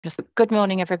Good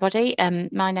morning, everybody.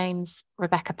 My name's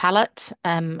Rebecca Pallot.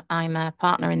 I'm a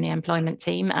partner in the employment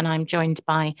team, and I'm joined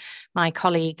by my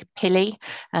colleague Pili,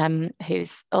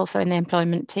 who's also in the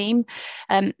employment team.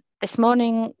 This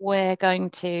morning, we're going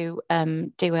to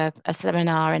do a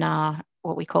seminar in our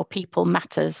what we call People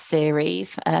Matters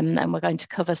series, and we're going to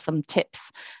cover some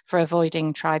tips for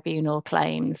avoiding tribunal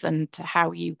claims and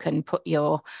how you can put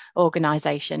your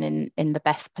organisation in the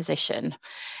best position.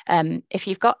 If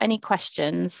you've got any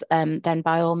questions, then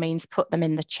by all means put them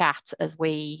in the chat as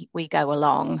we go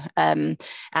along.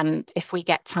 And if we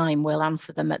get time, we'll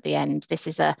answer them at the end. This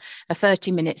is a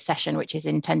 30-minute session, which is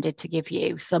intended to give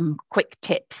you some quick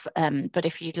tips. But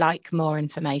if you'd like more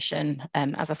information,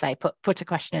 as I say, put a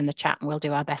question in the chat and we'll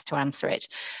do our best to answer it.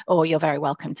 Or you're very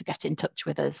welcome to get in touch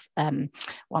with us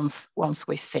once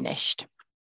we've finished.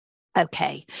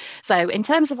 Okay, so in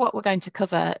terms of what we're going to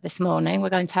cover this morning, we're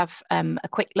going to have a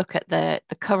quick look at the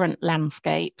current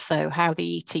landscape, so how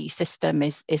the ET system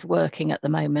is working at the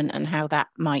moment and how that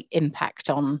might impact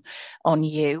on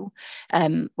you.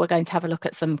 We're going to have a look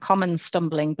at some common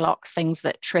stumbling blocks, things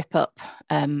that trip up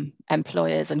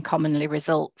employers and commonly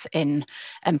result in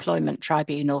employment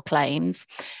tribunal claims.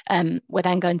 We're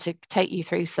then going to take you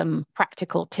through some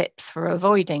practical tips for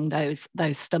avoiding those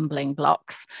stumbling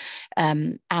blocks,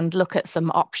 and look at some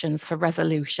options for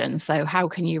resolution. So how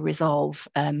can you resolve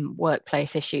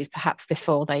workplace issues perhaps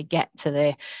before they get to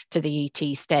the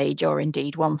ET stage, or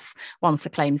indeed once a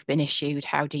claim's been issued,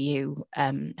 how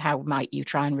might you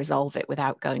try and resolve it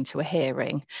without going to a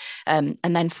hearing? And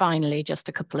then finally, just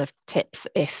a couple of tips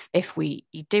if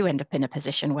you do end up in a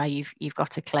position where you've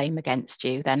got a claim against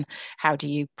you, then how do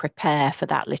you prepare for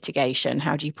that litigation?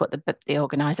 How do you put the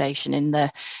organisation in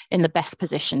the best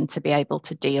position to be able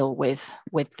to deal with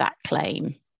that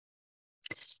claim?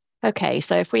 Okay,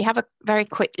 so if we have a very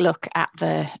quick look at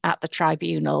the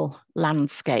tribunal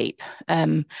landscape.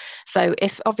 So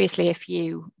if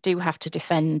you do have to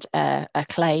defend a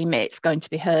claim, it's going to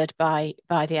be heard by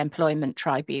the employment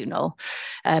tribunal.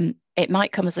 It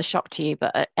might come as a shock to you,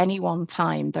 but at any one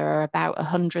time, there are about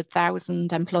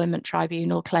 100,000 employment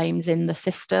tribunal claims in the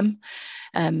system.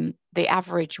 The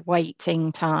average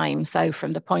waiting time, so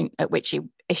from the point at which you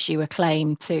issue a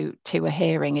claim to a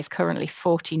hearing, is currently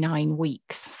 49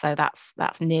 weeks. So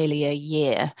that's nearly a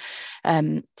year.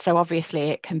 So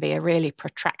obviously it can be a really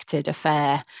protracted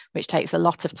affair, which takes a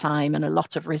lot of time and a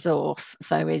lot of resource.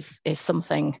 So is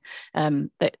something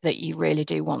that you really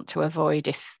do want to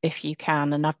avoid if you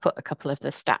can. And I've put a couple of the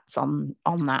stats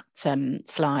on that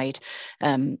slide,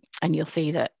 and you'll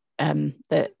see that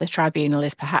the tribunal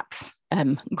is perhaps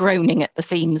groaning at the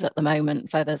seams at the moment.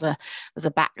 So there's a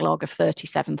backlog of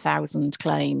 37,000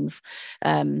 claims,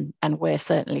 and we're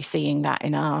certainly seeing that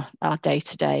in our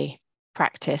day-to-day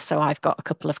practice. So I've got a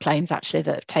couple of claims actually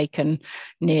that have taken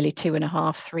nearly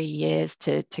 2.5-3 years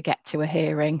to get to a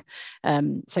hearing.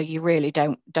 So you really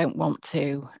don't want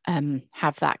to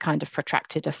have that kind of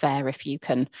protracted affair if you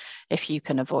can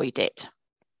avoid it.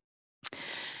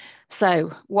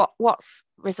 So what's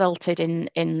resulted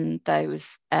in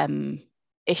those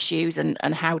issues,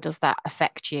 and how does that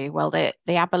affect you? Well, the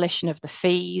abolition of the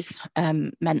fees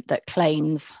meant that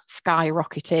claims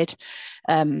skyrocketed.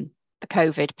 The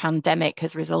COVID pandemic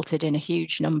has resulted in a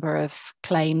huge number of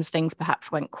claims. Things perhaps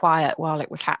went quiet while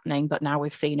it was happening, but now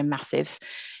we've seen a massive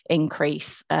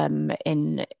increase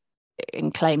in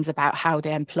claims about how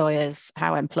employers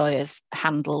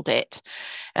handled it.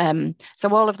 So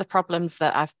all of the problems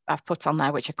that I've put on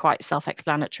there, which are quite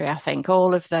self-explanatory, I think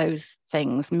all of those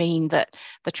things mean that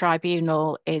the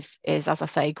tribunal is, as I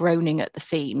say, groaning at the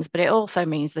seams, but it also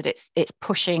means that it's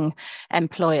pushing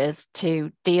employers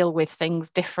to deal with things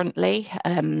differently.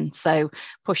 So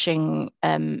pushing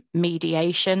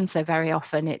mediation. So very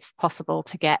often it's possible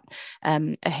to get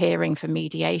a hearing for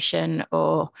mediation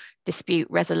or dispute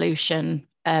resolution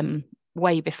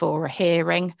way before a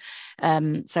hearing.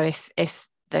 So if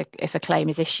a claim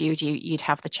is issued, you'd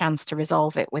have the chance to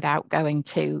resolve it without going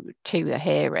to a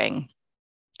hearing.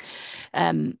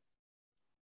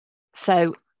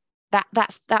 So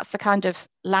that's the kind of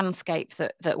landscape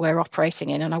that we're operating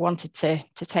in, and I wanted to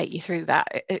take you through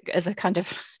that as a kind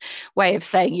of way of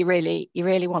saying you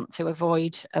really want to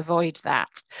avoid that.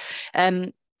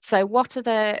 So what are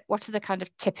the kind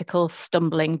of typical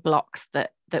stumbling blocks that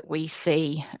we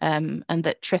see and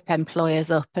that trip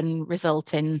employers up and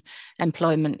result in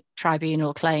employment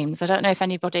tribunal claims? I don't know if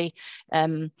anybody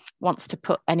wants to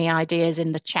put any ideas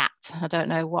in the chat. I don't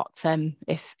know what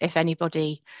if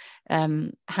anybody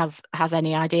has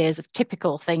any ideas of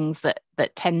typical things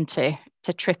that tend to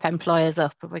trip employers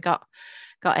up. Have we got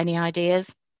any ideas?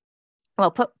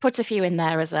 well, put a few in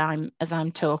there as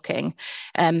I'm talking.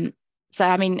 So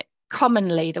I mean,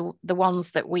 commonly the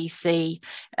ones that we see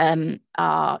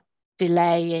are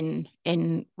delay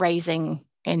in raising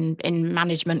in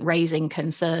management raising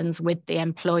concerns with the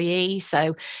employee.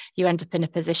 So you end up in a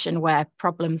position where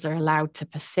problems are allowed to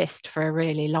persist for a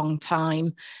really long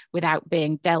time without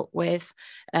being dealt with,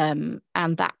 and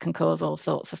that can cause all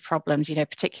sorts of problems, you know,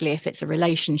 particularly if it's a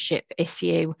relationship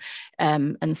issue,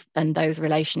 and those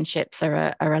relationships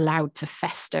are allowed to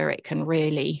fester. It can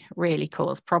really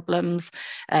cause problems.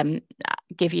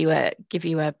 Give you a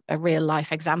real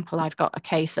life example. I've got a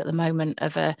case at the moment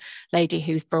of a lady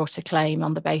who's brought a claim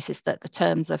on the basis that the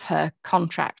terms of her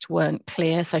contract weren't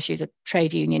clear. So she's a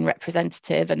trade union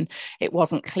representative, and it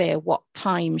wasn't clear what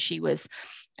time she was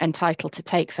entitled to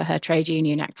take for her trade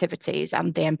union activities,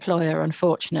 and the employer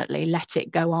unfortunately let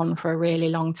it go on for a really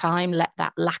long time, let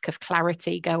that lack of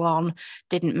clarity go on,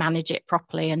 didn't manage it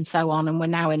properly, and so on. And we're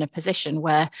now in a position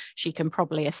where she can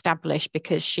probably establish,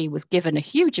 because she was given a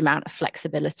huge amount of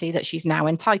flexibility, that she's now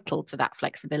entitled to that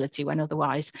flexibility when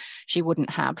otherwise she wouldn't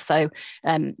have. So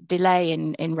delay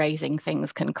in raising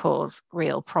things can cause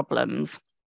real problems.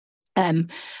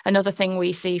 Another thing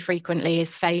we see frequently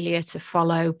is failure to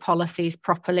follow policies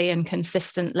properly and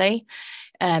consistently,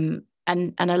 and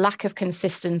a lack of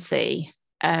consistency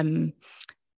can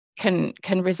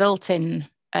result in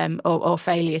or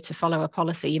failure to follow a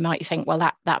policy. You might think, well,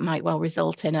 that might well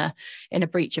result in a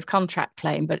breach of contract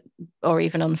claim, or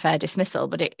even unfair dismissal,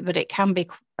 but it can be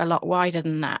a lot wider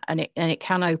than that, and it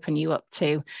can open you up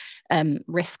to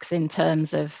risks in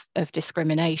terms of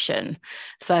discrimination.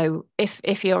 So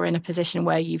if you're in a position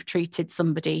where you've treated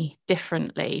somebody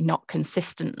differently, not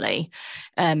consistently,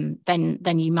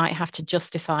 then you might have to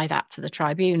justify that to the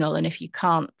tribunal. And if you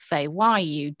can't say why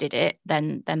you did it,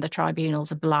 then the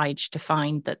tribunal's obliged to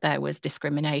find that there was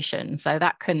discrimination. So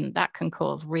that can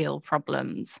cause real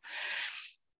problems.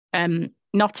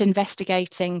 Not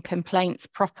investigating complaints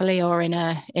properly or in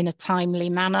a timely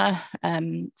manner.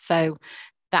 So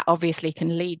that obviously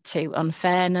can lead to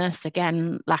unfairness,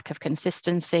 again, lack of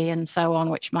consistency and so on,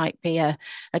 which might be a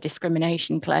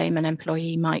discrimination claim. An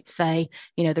employee might say,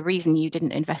 you know, the reason you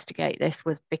didn't investigate this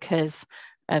was because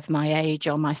of my age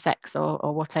or my sex or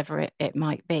whatever it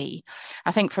might be.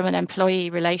 I think from an employee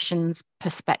relations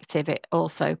perspective, it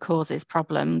also causes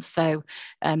problems. So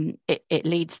it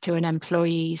leads to an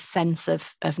employee's sense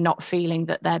of not feeling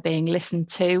that they're being listened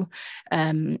to,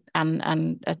 and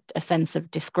a sense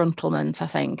of disgruntlement, I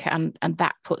think, and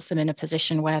that puts them in a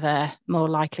position where they're more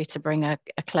likely to bring a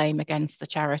claim against the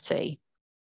charity.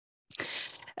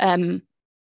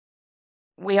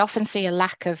 We often see a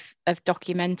lack of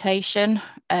documentation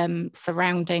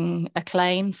surrounding a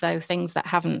claim, so things that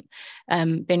haven't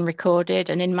been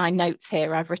recorded. And in my notes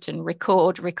here, I've written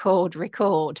record. So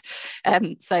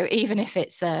even if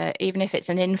it's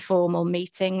an informal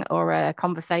meeting or a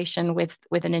conversation with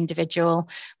an individual,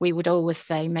 we would always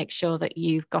say make sure that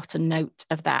you've got a note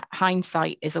of that.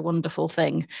 Hindsight is a wonderful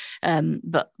thing,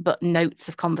 but notes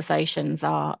of conversations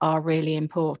are really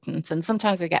important. And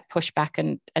sometimes we get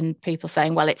pushback and people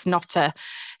saying, well, it's not a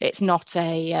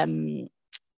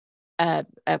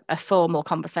formal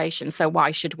conversation, so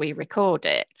why should we record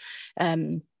it?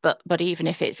 But even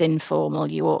if it's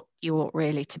informal, you ought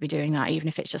really to be doing that, even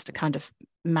if it's just a kind of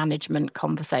management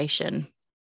conversation.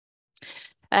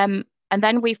 And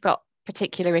then we've got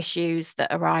particular issues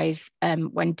that arise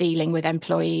when dealing with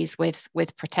employees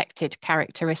with protected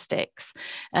characteristics,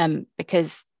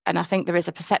 because. And I think there is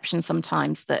a perception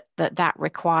sometimes that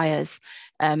requires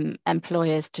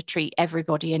employers to treat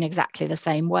everybody in exactly the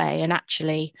same way. And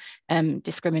actually,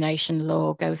 discrimination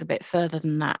law goes a bit further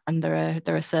than that. And there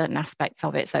are certain aspects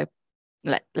of it. So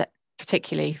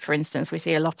particularly, for instance, we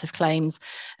see a lot of claims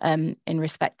in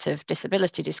respect of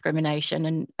disability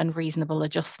discrimination and reasonable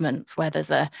adjustments, where there's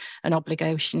an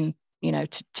obligation, you know,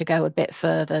 to go a bit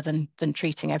further than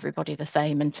treating everybody the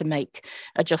same and to make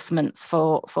adjustments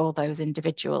for those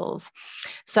individuals.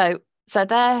 So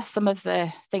they're some of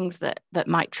the things that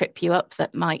might trip you up,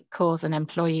 that might cause an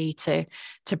employee to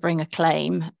bring a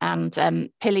claim.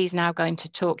 And Pili's now going to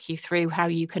talk you through how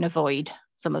you can avoid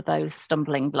some of those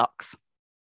stumbling blocks.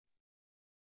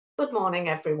 Good morning,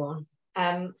 everyone.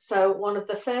 So one of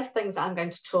the first things I'm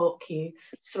going to talk you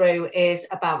through is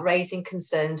about raising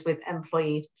concerns with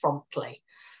employees promptly.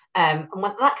 And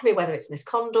that can be whether it's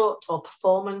misconduct or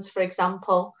performance, for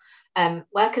example.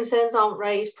 Where concerns aren't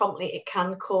raised promptly, it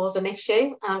can cause an issue.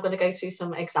 And I'm going to go through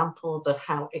some examples of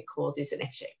how it causes an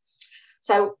issue.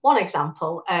 So one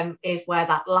example is where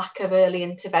that lack of early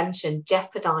intervention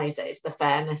jeopardises the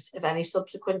fairness of any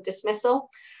subsequent dismissal.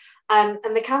 And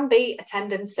there can be a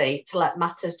tendency to let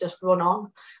matters just run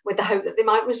on with the hope that they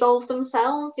might resolve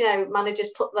themselves. You know, managers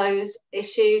put those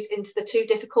issues into the too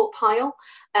difficult pile,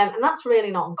 and that's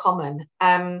really not uncommon.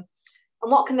 And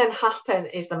what can then happen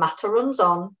is the matter runs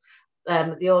on.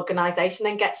 The organisation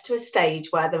then gets to a stage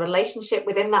where the relationship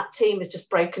within that team is just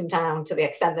broken down to the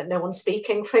extent that no one's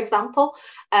speaking, for example,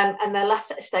 and they're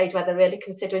left at a stage where they're really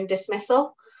considering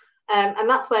dismissal. And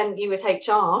that's when you as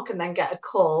HR can then get a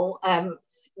call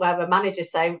where the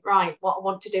managers say, right, what I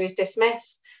want to do is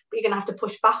dismiss. But you're going to have to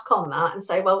push back on that and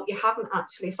say, well, you haven't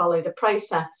actually followed a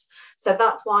process. So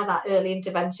that's why that early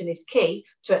intervention is key,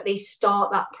 to at least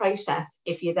start that process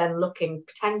if you're then looking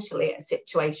potentially at a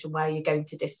situation where you're going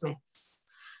to dismiss.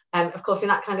 Of course, in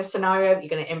that kind of scenario, you're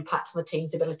going to impact on the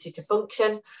team's ability to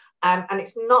function. And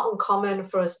it's not uncommon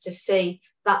for us to see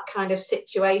that kind of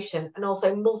situation, and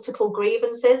also multiple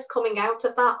grievances coming out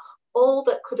of that, all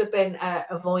that could have been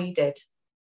avoided.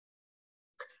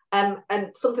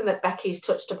 And something that Becky's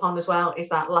touched upon as well is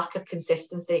that lack of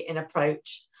consistency in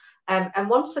approach. And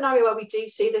one scenario where we do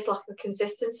see this lack of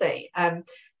consistency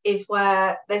is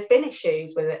where there's been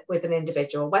issues with an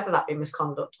individual, whether that be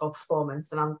misconduct or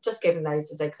performance, and I'm just giving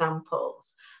those as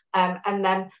examples. And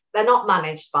then they're not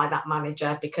managed by that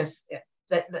manager because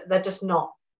they're just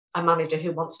not a manager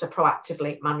who wants to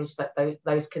proactively manage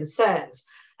those concerns.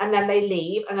 And then they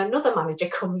leave and another manager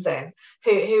comes in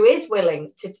who is willing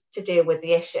to deal with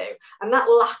the issue. And that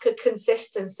lack of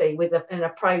consistency with an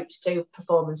approach to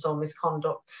performance or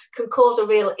misconduct can cause a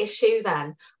real issue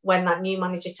then when that new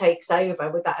manager takes over,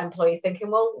 with that employee thinking,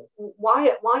 well,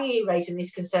 why are you raising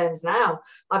these concerns now?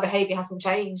 My behaviour hasn't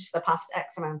changed for the past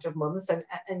X amount of months,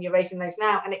 and you're raising those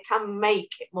now. And it can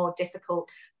make it more difficult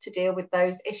to deal with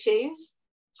those issues.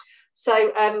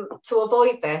 So to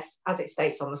avoid this, as it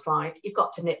states on the slide, you've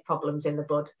got to nip problems in the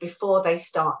bud before they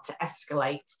start to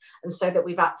escalate, and so that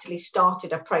we've actually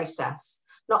started a process.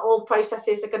 Not all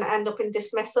processes are going to end up in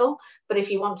dismissal, but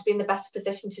if you want to be in the best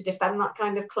position to defend that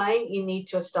kind of claim, you need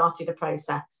to have started a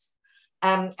process.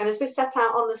 And as we've set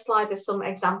out on the slide, there's some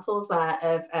examples there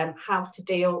of how to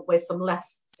deal with some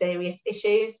less serious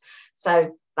issues.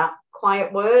 So that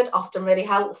quiet word, often really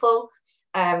helpful.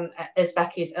 As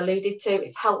Becky's alluded to,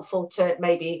 it's helpful to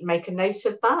maybe make a note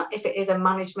of that if it is a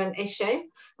management issue,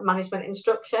 a management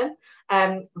instruction.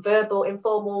 Verbal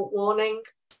informal warning,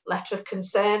 letter of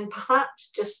concern, perhaps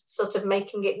just sort of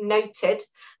making it noted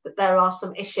that there are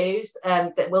some issues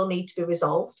that will need to be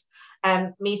resolved.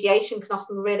 Mediation can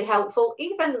often be really helpful,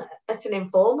 even at an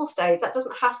informal stage. That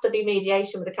doesn't have to be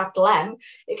mediation with a capital M.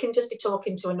 It can just be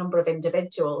talking to a number of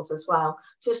individuals as well,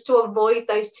 just to avoid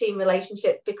those team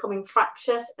relationships becoming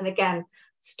fractious, and again,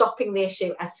 stopping the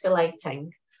issue escalating.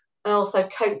 And also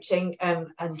coaching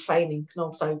and training can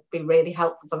also be really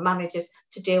helpful for managers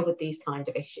to deal with these kind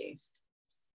of issues.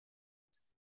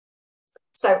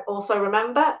 So also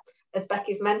remember, as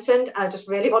Becky's mentioned, I just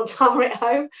really want to hammer it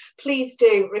home, please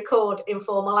do record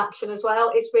informal action as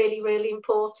well. It's really, really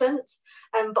important.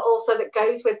 But also that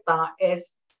goes with that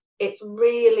is it's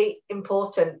really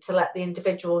important to let the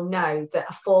individual know that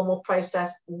a formal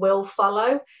process will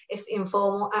follow if the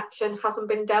informal action hasn't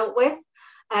been dealt with.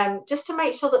 Just to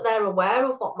make sure that they're aware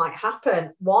of what might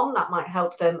happen. One, that might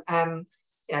help them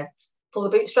pull the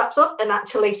bootstraps up and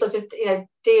actually sort of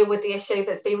deal with the issue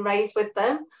that's been raised with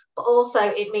them. But also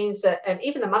it means that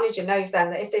even the manager knows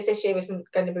then that if this issue isn't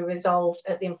going to be resolved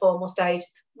at the informal stage,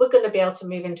 we're going to be able to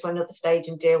move into another stage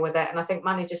and deal with it. And I think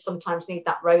managers sometimes need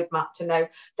that roadmap to know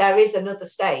there is another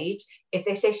stage if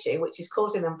this issue, which is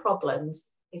causing them problems,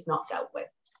 is not dealt with.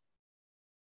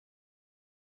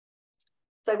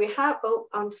 So we have, oh,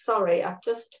 I'm sorry, I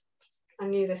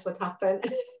knew this would happen.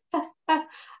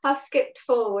 I've skipped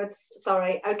forwards,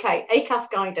 sorry. Okay,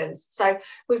 ACAS guidance. So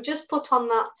we've just put on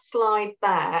that slide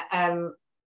there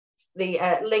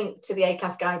the link to the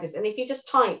ACAS guidance. And if you just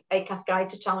type ACAS Guide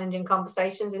to Challenging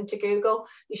Conversations into Google,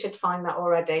 you should find that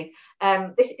already.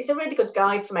 This is a really good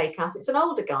guide from ACAS. It's an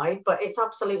older guide, but it's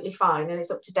absolutely fine and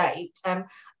it's up to date.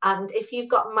 And if you've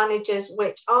got managers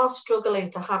which are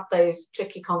struggling to have those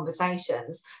tricky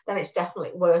conversations, then it's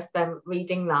definitely worth them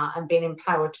reading that and being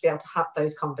empowered to be able to have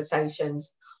those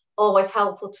conversations. Always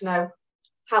helpful to know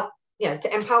how,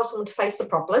 to empower someone to face the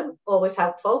problem, always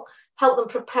helpful. Help them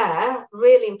prepare,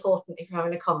 really important if you're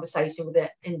having a conversation with an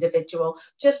individual,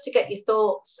 just to get your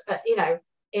thoughts,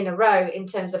 in a row in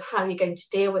terms of how you're going to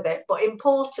deal with it. But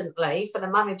importantly, for the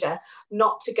manager,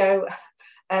 not to go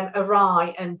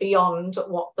awry and beyond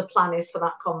what the plan is for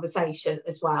that conversation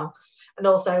as well. And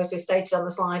also, as we stated on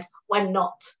the slide, when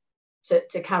not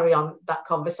to carry on that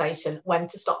conversation, when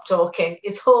to stop talking,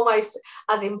 is almost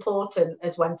as important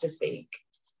as when to speak.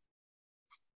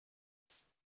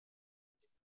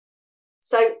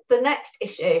 So the next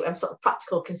issue and sort of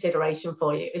practical consideration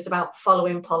for you is about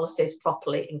following policies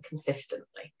properly and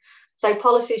consistently. So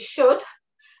policies should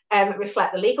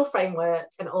reflect the legal framework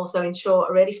and also ensure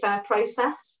a really fair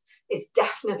process. It's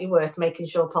definitely worth making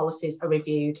sure policies are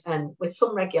reviewed and with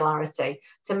some regularity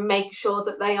to make sure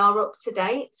that they are up to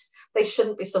date. They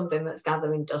shouldn't be something that's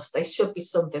gathering dust. They should be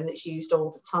something that's used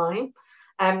all the time.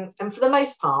 And for the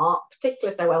most part,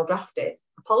 particularly if they're well drafted,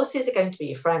 policies are going to be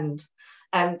your friend.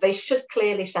 They should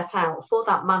clearly set out for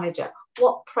that manager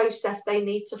what process they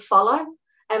need to follow,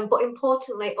 but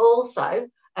importantly also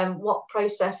what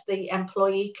process the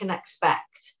employee can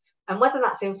expect. And whether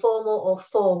that's informal or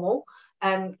formal,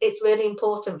 it's really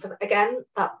important for, again,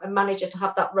 that manager to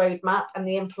have that roadmap and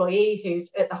the employee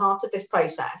who's at the heart of this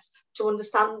process to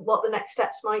understand what the next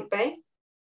steps might be.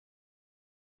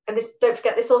 And this, don't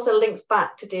forget, this also links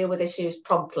back to deal with issues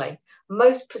promptly.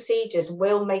 Most procedures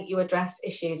will make you address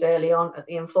issues early on at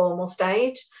the informal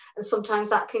stage, and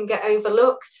sometimes that can get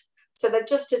overlooked. So they're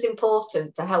just as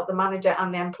important to help the manager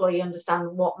and the employee understand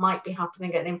what might be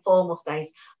happening at an informal stage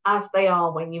as they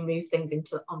are when you move things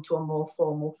onto a more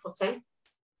formal footing.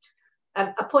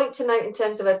 A point to note in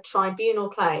terms of a tribunal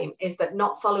claim is that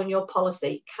not following your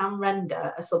policy can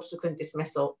render a subsequent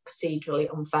dismissal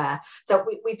procedurally unfair. So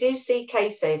we do see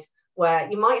cases where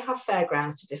you might have fair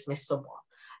grounds to dismiss someone.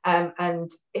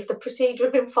 And if the procedure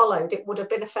had been followed, it would have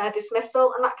been a fair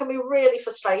dismissal. And that can be really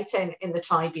frustrating in the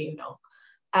tribunal.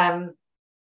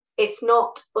 It's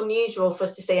not unusual for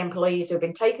us to see employees who have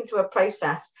been taken through a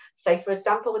process, say, for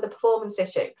example, with a performance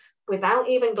issue, without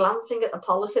even glancing at the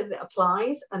policy that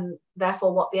applies and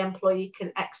therefore what the employee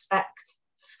can expect.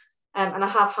 And I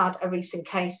have had a recent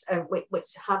case which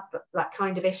had that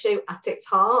kind of issue at its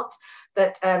heart,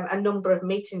 that a number of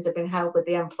meetings have been held with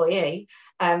the employee,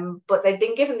 but they've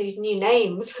been given these new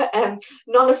names,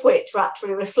 none of which were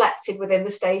actually reflected within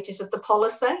the stages of the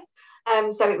policy.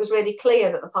 So it was really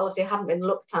clear that the policy hadn't been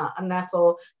looked at, and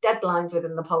therefore deadlines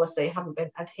within the policy hadn't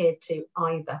been adhered to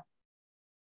either.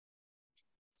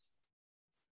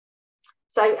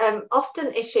 So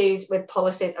often issues with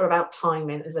policies are about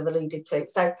timing, as I've alluded to.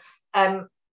 So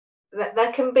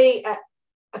there can be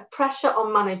a pressure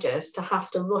on managers to have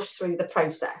to rush through the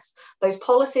process. Those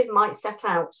policies might set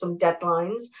out some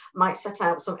deadlines, might set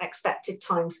out some expected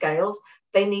timescales.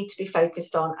 They need to be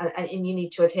focused on, and you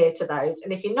need to adhere to those.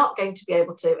 And if you're not going to be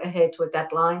able to adhere to a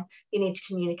deadline, you need to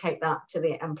communicate that to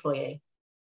the employee.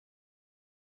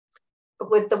 But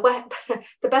with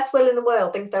the best will in the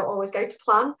world, things don't always go to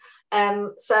plan.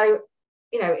 So,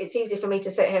 you know, it's easy for me to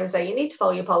sit here and say, you need to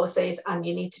follow your policies and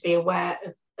you need to be aware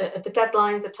of the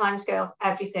deadlines, the timescales,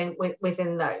 everything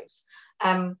within those.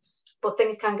 But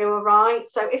things can go awry.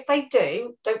 So if they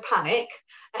do, don't panic.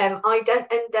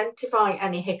 Identify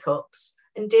any hiccups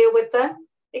and deal with them.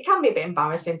 It can be a bit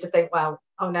embarrassing to think, well,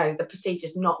 oh no, the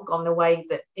procedure's not gone the way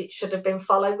that it should have been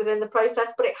followed within the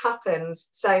process, but it happens.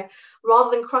 So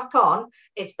rather than crack on,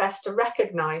 it's best to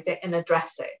recognise it and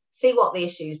address it. See what the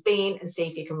issue's been and see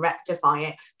if you can rectify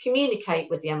it. Communicate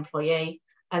with the employee,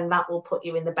 and that will put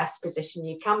you in the best position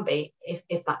you can be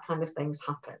if that kind of thing's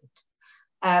happened.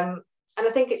 And I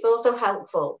think it's also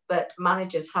helpful that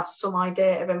managers have some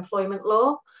idea of employment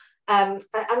law. And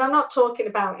I'm not talking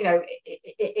about, you know,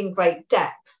 in great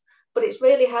depth, but it's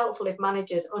really helpful if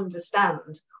managers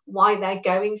understand why they're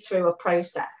going through a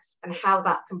process and how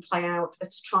that can play out at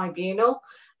a tribunal.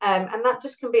 And that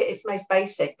just can be at its most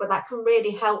basic, but that can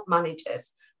really help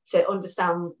managers to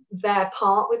understand their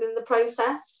part within the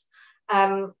process.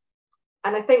 And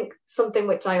I think something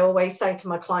which I always say to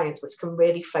my clients, which can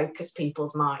really focus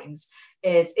people's minds,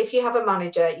 is if you have a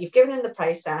manager, you've given them the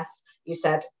process, you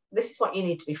said, this is what you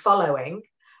need to be following.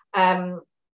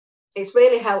 It's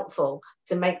really helpful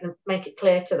to make it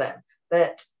clear to them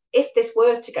that if this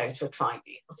were to go to a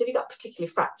tribunal, so if you've got a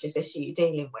particularly fractious issue you're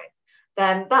dealing with,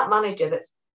 then that manager that's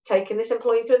taken this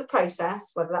employee through the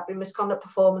process, whether that be misconduct,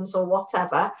 performance or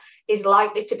whatever, is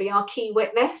likely to be our key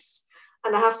witness.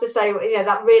 And I have to say, you know,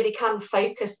 that really can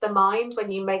focus the mind when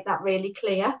you make that really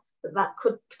clear, that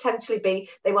could potentially be,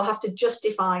 they will have to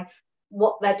justify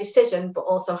what their decision, but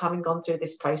also having gone through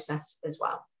this process as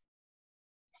well.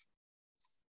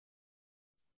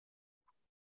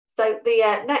 So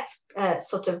the next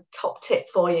sort of top tip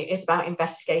for you is about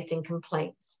investigating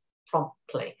complaints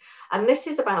promptly. And this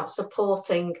is about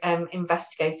supporting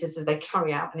investigators as they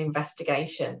carry out an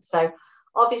investigation. So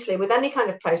obviously with any kind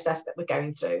of process that we're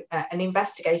going through, an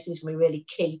investigation is going to be a really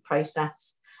key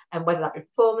process, and whether that be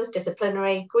performance,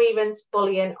 disciplinary, grievance,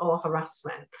 bullying or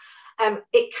harassment.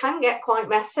 it can get quite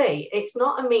messy. It's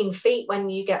not a mean feat when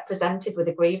you get presented with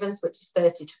a grievance, which is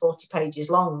 30 to 40 pages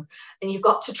long, and you've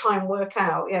got to try and work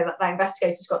out, that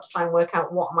investigator's got to try and work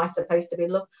out what am I supposed to be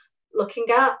looking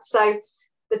at. So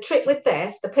the trick with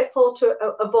this, the pitfall to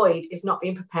avoid, is not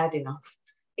being prepared enough.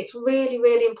 It's really,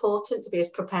 really important to be as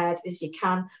prepared as you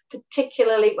can,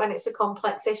 particularly when it's a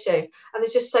complex issue. And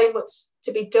there's just so much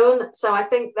to be done. So I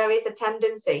think there is a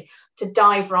tendency to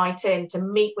dive right in, to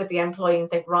meet with the employee and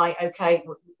think, right, okay,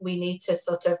 we need to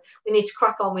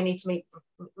crack on, we need to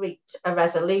reach a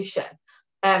resolution.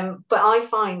 But I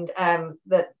find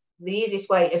that the easiest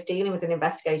way of dealing with an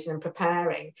investigation and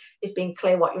preparing is being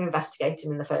clear what you're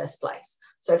investigating in the first place.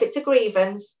 So if it's a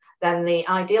grievance, then the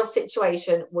ideal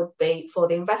situation would be for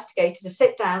the investigator to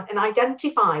sit down and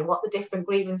identify what the different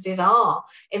grievances are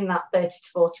in that 30 to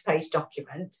 40 page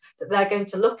document that they're going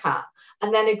to look at,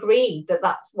 and then agree that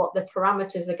that's what the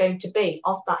parameters are going to be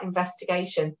of that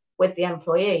investigation with the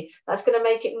employee. That's going to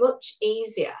make it much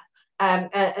easier.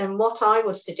 And what I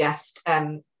would suggest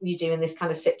you do in this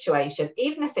kind of situation,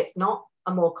 even if it's not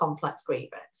a more complex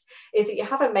grievance, is that you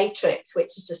have a matrix,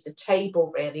 which is just a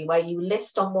table really, where you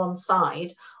list on one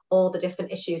side all the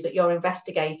different issues that you're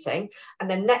investigating, and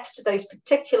then next to those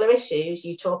particular issues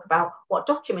you talk about what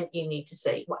document you need to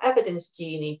see, what evidence do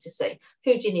you need to see,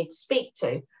 who do you need to speak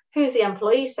to, who's the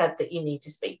employee said that you need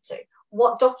to speak to,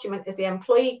 what document has the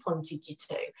employee pointed you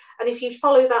to. And if you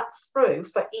follow that through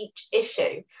for each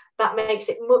issue, that makes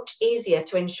it much easier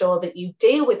to ensure that you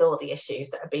deal with all the issues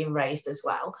that are being raised as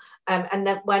well. And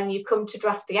then when you come to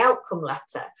draft the outcome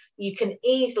letter, you can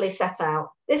easily set out,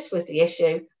 this was the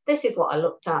issue, this is what I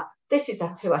looked at, this is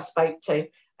who I spoke to,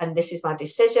 and this is my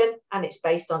decision, and it's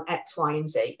based on X, Y, and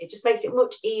Z. It just makes it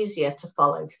much easier to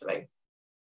follow through.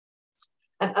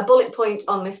 A bullet point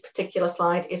on this particular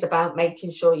slide is about making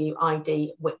sure you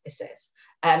ID witnesses.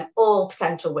 All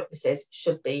potential witnesses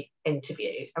should be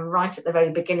interviewed. And right at the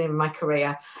very beginning of my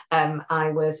career,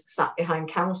 I was sat behind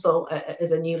counsel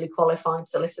as a newly qualified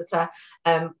solicitor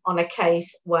on a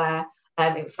case where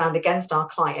it was found against our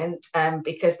client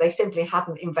because they simply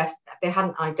hadn't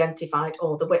identified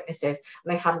all the witnesses,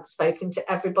 and they hadn't spoken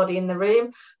to everybody in the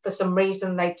room. For some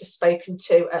reason, they'd just spoken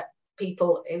to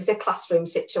people. It was a classroom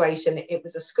situation, it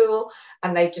was a school,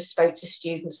 and they just spoke to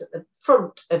students at the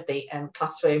front of the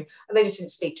classroom, and they just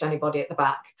didn't speak to anybody at the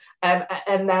back,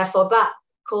 and therefore that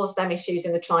caused them issues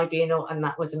in the tribunal, and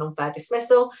that was an unfair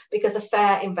dismissal because a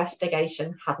fair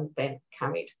investigation hadn't been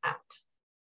carried out.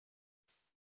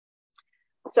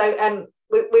 So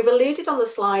we've alluded on the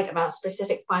slide about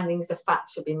specific findings of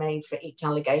fact should be made for each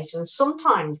allegation.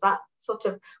 Sometimes that sort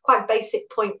of quite basic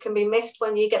point can be missed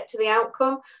when you get to the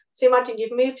outcome. So imagine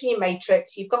you've moved to your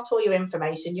matrix, you've got all your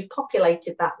information, you've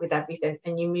populated that with everything,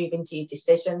 and you move into your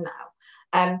decision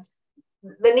now.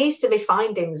 There needs to be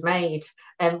findings made.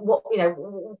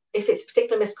 If it's a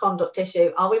particular misconduct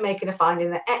issue, are we making a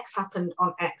finding that X happened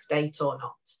on X date or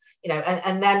not?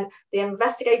 And then the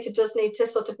investigator does need to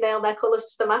sort of nail their colours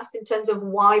to the mast in terms of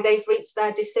why they've reached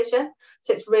their decision.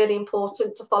 So it's really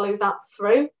important to follow that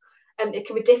through. And it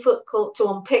can be difficult to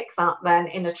unpick that then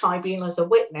in a tribunal as a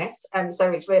witness. And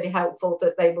so it's really helpful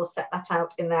that they will set that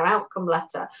out in their outcome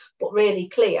letter, but really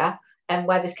clear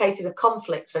where there's cases of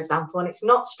conflict, for example, and it's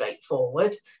not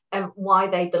straightforward, why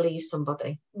they believe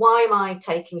somebody. Why am I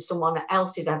taking someone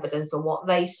else's evidence or what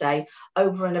they say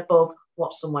over and above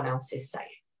what someone else is saying?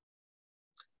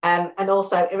 And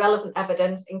also irrelevant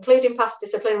evidence, including past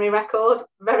disciplinary record,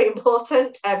 very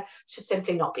important, should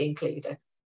simply not be included.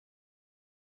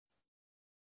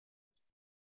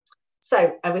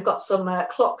 So we've got some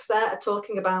clocks there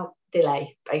talking about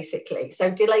delay, basically. So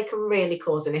delay can really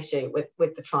cause an issue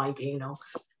with the tribunal.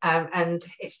 And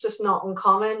it's just not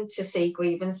uncommon to see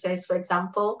grievances, for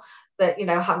example, that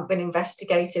haven't been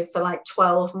investigated for like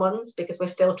 12 months because we're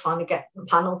still trying to get the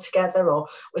panel together, or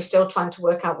we're still trying to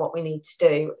work out what we need to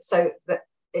do. So that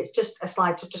it's just a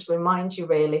slide to just remind you,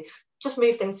 really, just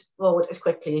move things forward as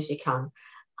quickly as you can.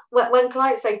 When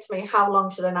clients say to me, how long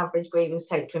should an average grievance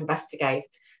take to investigate?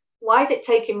 Why is it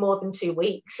taking more than 2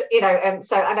 weeks? So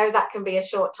I know that can be a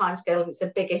short timescale if it's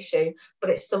a big issue,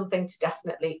 but it's something to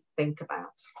definitely think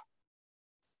about.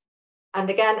 And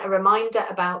again, a reminder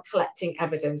about collecting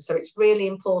evidence. So it's really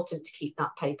important to keep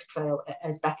that paper trail,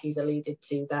 as Becky's alluded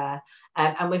to there.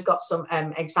 And we've got some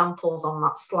examples on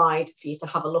that slide for you to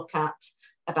have a look at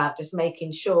about just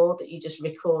making sure that you just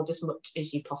record as much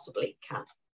as you possibly can.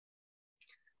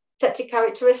 Protected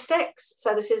characteristics.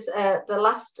 So this is the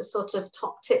last sort of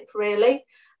top tip, really.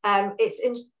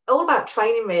 It's all about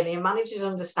training, really, and managers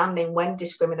understanding when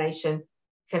discrimination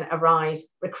can arise.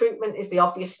 Recruitment is the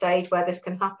obvious stage where this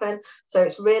can happen. So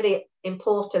it's really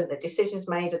important that decisions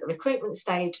made at the recruitment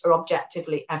stage are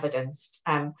objectively evidenced.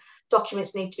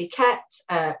 Documents need to be kept,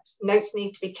 notes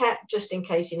need to be kept just in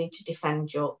case you need to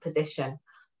defend your position.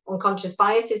 Unconscious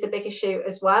bias is a big issue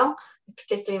as well,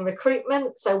 particularly in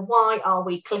recruitment. So why are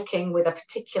we clicking with a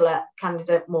particular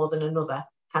candidate more than another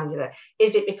candidate?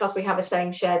 Is it because we have a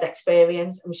same shared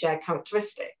experience and shared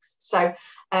characteristics? So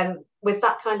with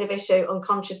that kind of issue,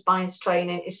 unconscious bias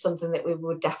training is something that we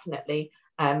would definitely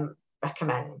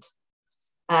recommend.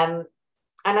 And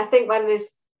I think when there's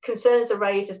concerns are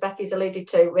raised, as Becky's alluded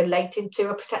to, relating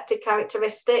to a protected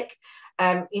characteristic,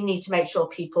 you need to make sure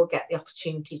people get the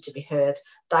opportunity to be heard,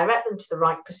 direct them to the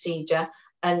right procedure,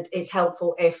 and it's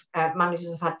helpful if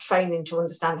managers have had training to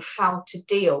understand how to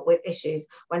deal with issues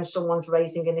when someone's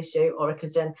raising an issue or a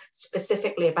concern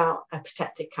specifically about a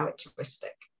protected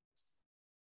characteristic.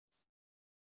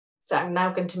 So I'm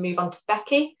now going to move on to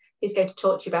Becky, who's going to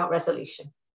talk to you about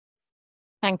resolution.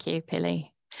 Thank you,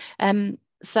 Pili.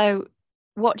 So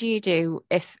what do you do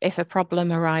if a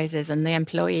problem arises and the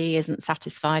employee isn't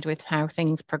satisfied with how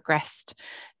things progressed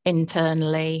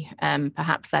internally?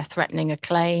 Perhaps they're threatening a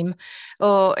claim,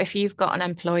 or if you've got an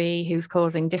employee who's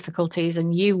causing difficulties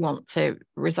and you want to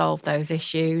resolve those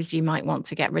issues, you might want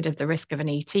to get rid of the risk of an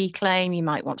ET claim, you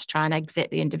might want to try and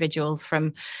exit the individuals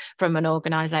from an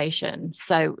organisation.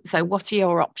 So what are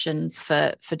your options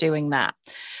for doing that?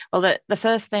 Well, the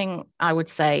first thing I would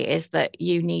say is that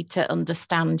you need to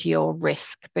understand your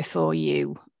risk before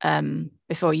you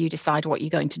decide what you're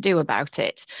going to do about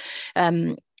it.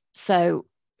 So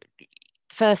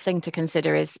first thing to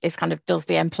consider is kind of, does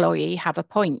the employee have a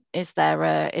point? Is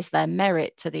there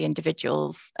merit to the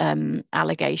individual's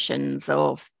allegations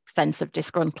or sense of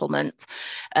disgruntlement?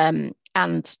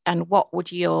 And what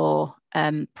would your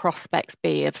prospects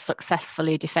be of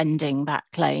successfully defending that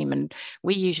claim? And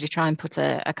we usually try and put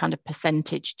a kind of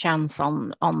percentage chance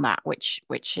on that, which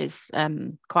is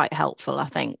quite helpful, I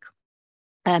think.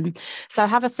 So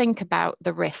have a think about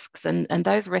the risks, and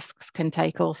those risks can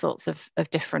take all sorts of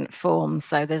different forms.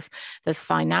 So there's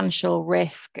financial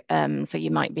risk, so you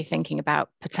might be thinking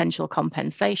about potential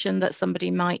compensation that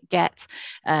somebody might get,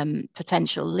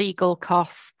 potential legal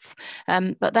costs,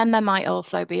 but then there might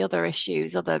also be other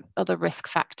issues, other risk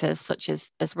factors such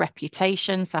as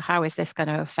reputation. So how is this going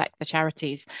to affect the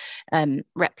charity's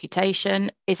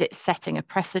reputation? Is it setting a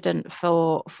precedent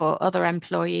for other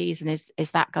employees, and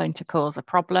is that going to cause a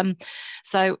problem?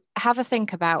 So have a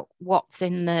think about what's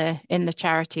in the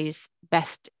charity's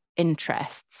best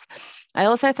interests. I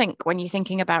also think when you're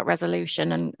thinking about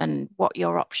resolution and what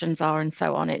your options are and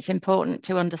so on, it's important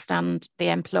to understand the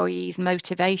employee's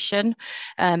motivation.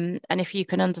 And if you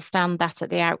can understand that at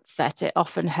the outset, it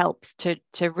often helps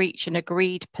to reach an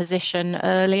agreed position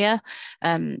earlier.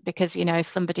 Because, you know, if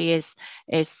somebody is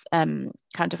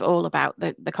kind of all about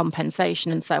the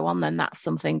compensation and so on, then that's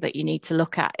something that you need to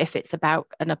look at. If it's about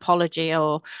an apology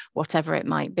or whatever it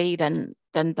might be, then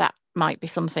that might be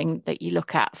something that you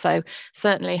look at. So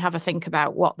certainly have a think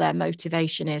about what their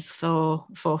motivation is for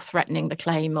threatening the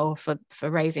claim or for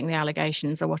raising the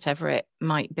allegations or whatever it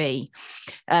might be.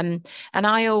 And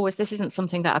I always, this isn't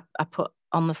something that I put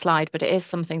on the slide, but it is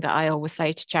something that I always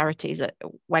say to charities that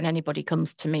when anybody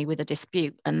comes to me with a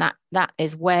dispute, and that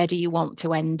is, where do you want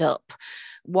to end up?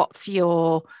 What's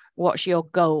your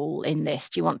goal in this?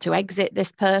 Do you want to exit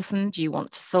this person? Do you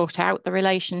want to sort out the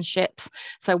relationships?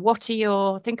 So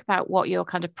think about what your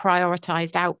kind of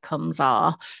prioritized outcomes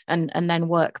are, and then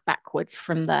work backwards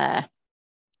from there.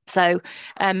 So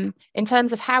in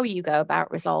terms of how you go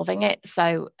about resolving it,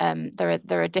 so there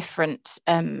are different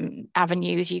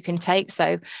avenues you can take.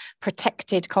 So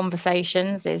protected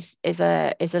conversations is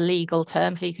a legal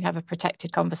term. So you can have a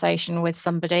protected conversation with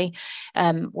somebody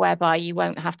whereby you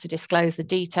won't have to disclose the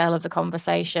detail of the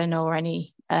conversation or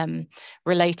any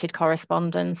related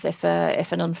correspondence if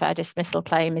an unfair dismissal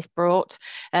claim is brought.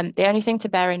 The only thing to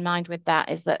bear in mind with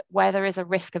that is that where there is a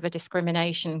risk of a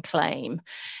discrimination claim,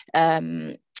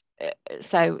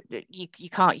 so you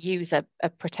can't use a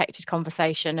protected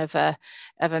conversation of a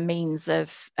means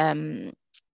of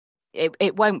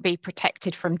it won't be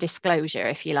protected from disclosure,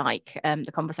 if you like.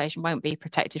 The conversation won't be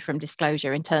protected from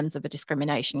disclosure in terms of a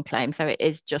discrimination claim. So it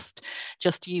is just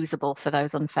usable for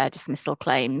those unfair dismissal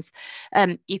claims.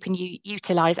 You can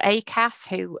utilize ACAS,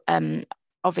 who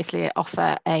obviously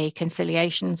offer a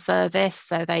conciliation service,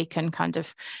 so they can kind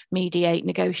of mediate,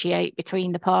 negotiate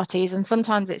between the parties. And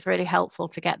sometimes it's really helpful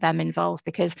to get them involved,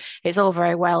 because it's all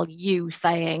very well you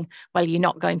saying, well, you're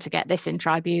not going to get this in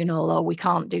tribunal, or we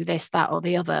can't do this, that, or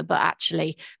the other, but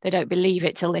actually they don't believe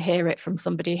it till they hear it from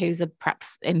somebody who's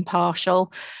perhaps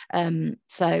impartial.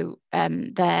 So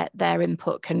their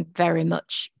input can very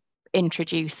much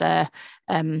introduce a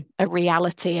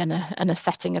reality and a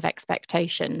setting of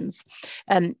expectations.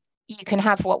 You can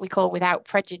have what we call without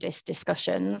prejudice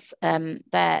discussions.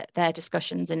 They're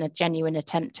discussions in a genuine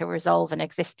attempt to resolve an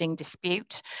existing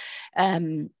dispute.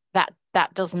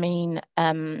 That does mean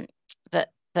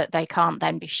that they can't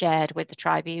then be shared with the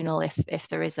tribunal if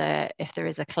there is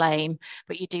a claim,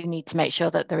 but you do need to make sure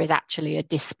that there is actually a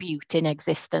dispute in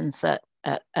existence at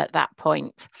that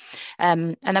point.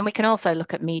 And then we can also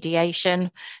look at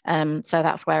mediation. So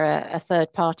that's where a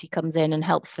third party comes in and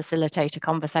helps facilitate a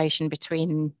conversation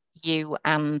between you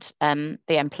and the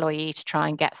employee to try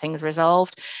and get things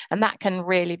resolved. And that can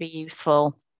really be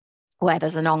useful where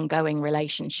there's an ongoing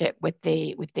relationship with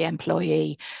the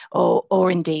employee,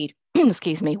 or indeed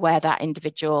excuse me, where that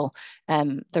individual,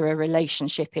 there are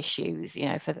relationship issues,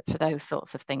 for those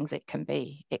sorts of things, it can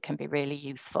be really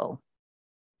useful.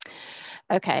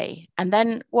 Okay, and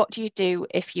then what do you do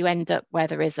if you end up where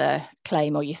there is a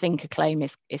claim, or you think a claim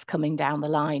is coming down the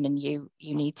line and you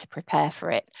need to prepare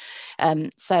for it?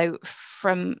 So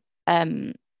from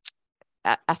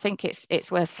I think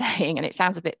it's worth saying, and it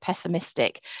sounds a bit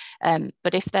pessimistic,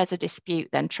 but if there's a dispute,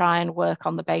 then try and work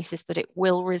on the basis that it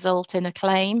will result in a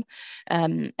claim.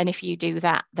 And if you do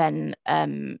that, then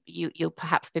you'll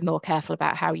perhaps be more careful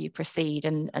about how you proceed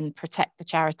and protect the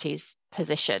charity's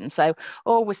position. So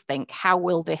always think, how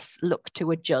will this look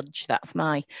to a judge? That's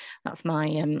my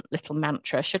little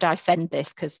mantra. Should I send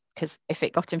this? Because if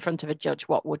it got in front of a judge,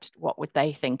 what would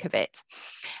they think of it?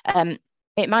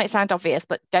 It might sound obvious,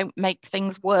 but don't make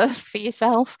things worse for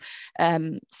yourself.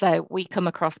 So we come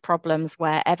across problems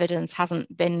where evidence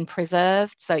hasn't been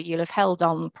preserved. So you'll have held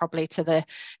on probably to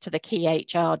the key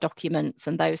HR documents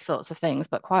and those sorts of things,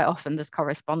 but quite often there's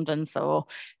correspondence or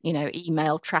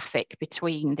email traffic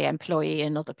between the employee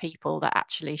and other people that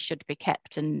actually should be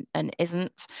kept and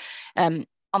isn't.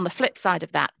 On the flip side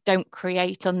of that, don't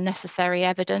create unnecessary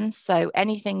evidence. So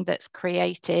anything that's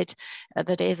created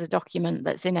that is a document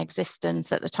that's in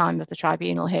existence at the time of the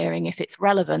tribunal hearing, if it's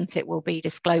relevant, it will be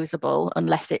disclosable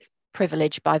unless it's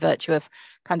privileged by virtue of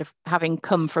kind of having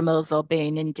come from us or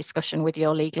being in discussion with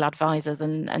your legal advisors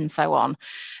and so on.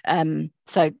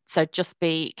 So just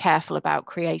be careful about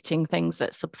creating things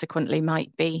that subsequently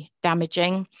might be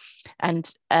damaging. And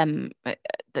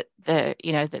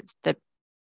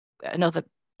another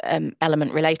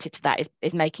element related to that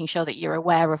is making sure that you're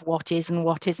aware of what is and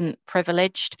what isn't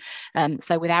privileged.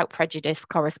 So without prejudice,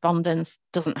 correspondence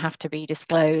doesn't have to be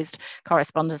disclosed.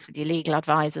 Correspondence with your legal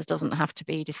advisors doesn't have to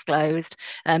be disclosed.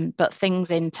 But things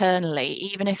internally,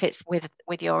 even if it's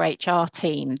with your HR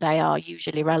team, they are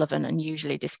usually relevant and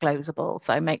usually disclosable.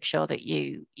 So make sure that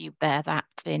you bear that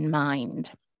in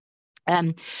mind.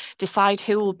 Decide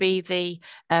who will be the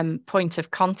point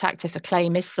of contact if a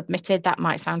claim is submitted. That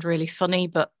might sound really funny,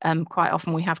 but quite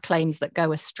often we have claims that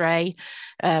go astray,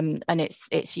 and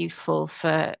it's useful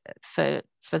for there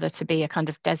to be a kind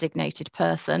of designated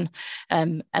person,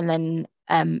 and then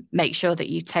make sure that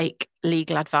you take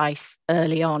legal advice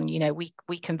early on.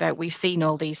 We've seen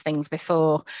all these things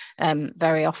before.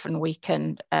 Very often we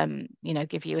can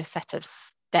give you a set of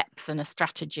steps and a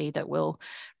strategy that will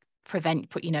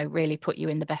really put you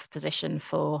in the best position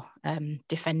for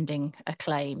defending a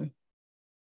claim.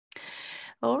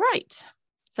 All right,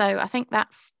 so I think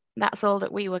that's all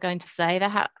that we were going to say.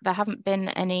 There haven't been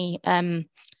any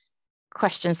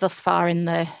questions thus far in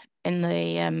the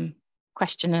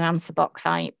question and answer box.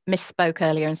 I misspoke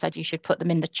earlier and said you should put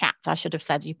them in the chat. I should have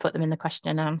said you put them in the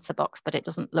question and answer box, but it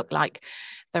doesn't look like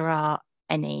there are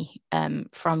any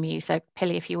from you. So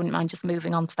Pili, if you wouldn't mind just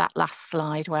moving on to that last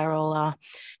slide where all our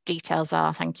details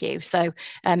are. Thank you. So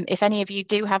if any of you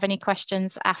do have any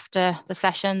questions after the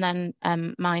session, then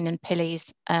mine and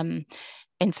Pili's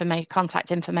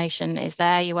contact information is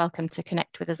there. You're welcome to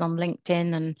connect with us on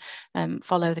LinkedIn and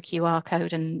follow the QR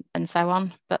code and so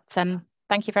on. But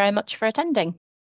thank you very much for attending.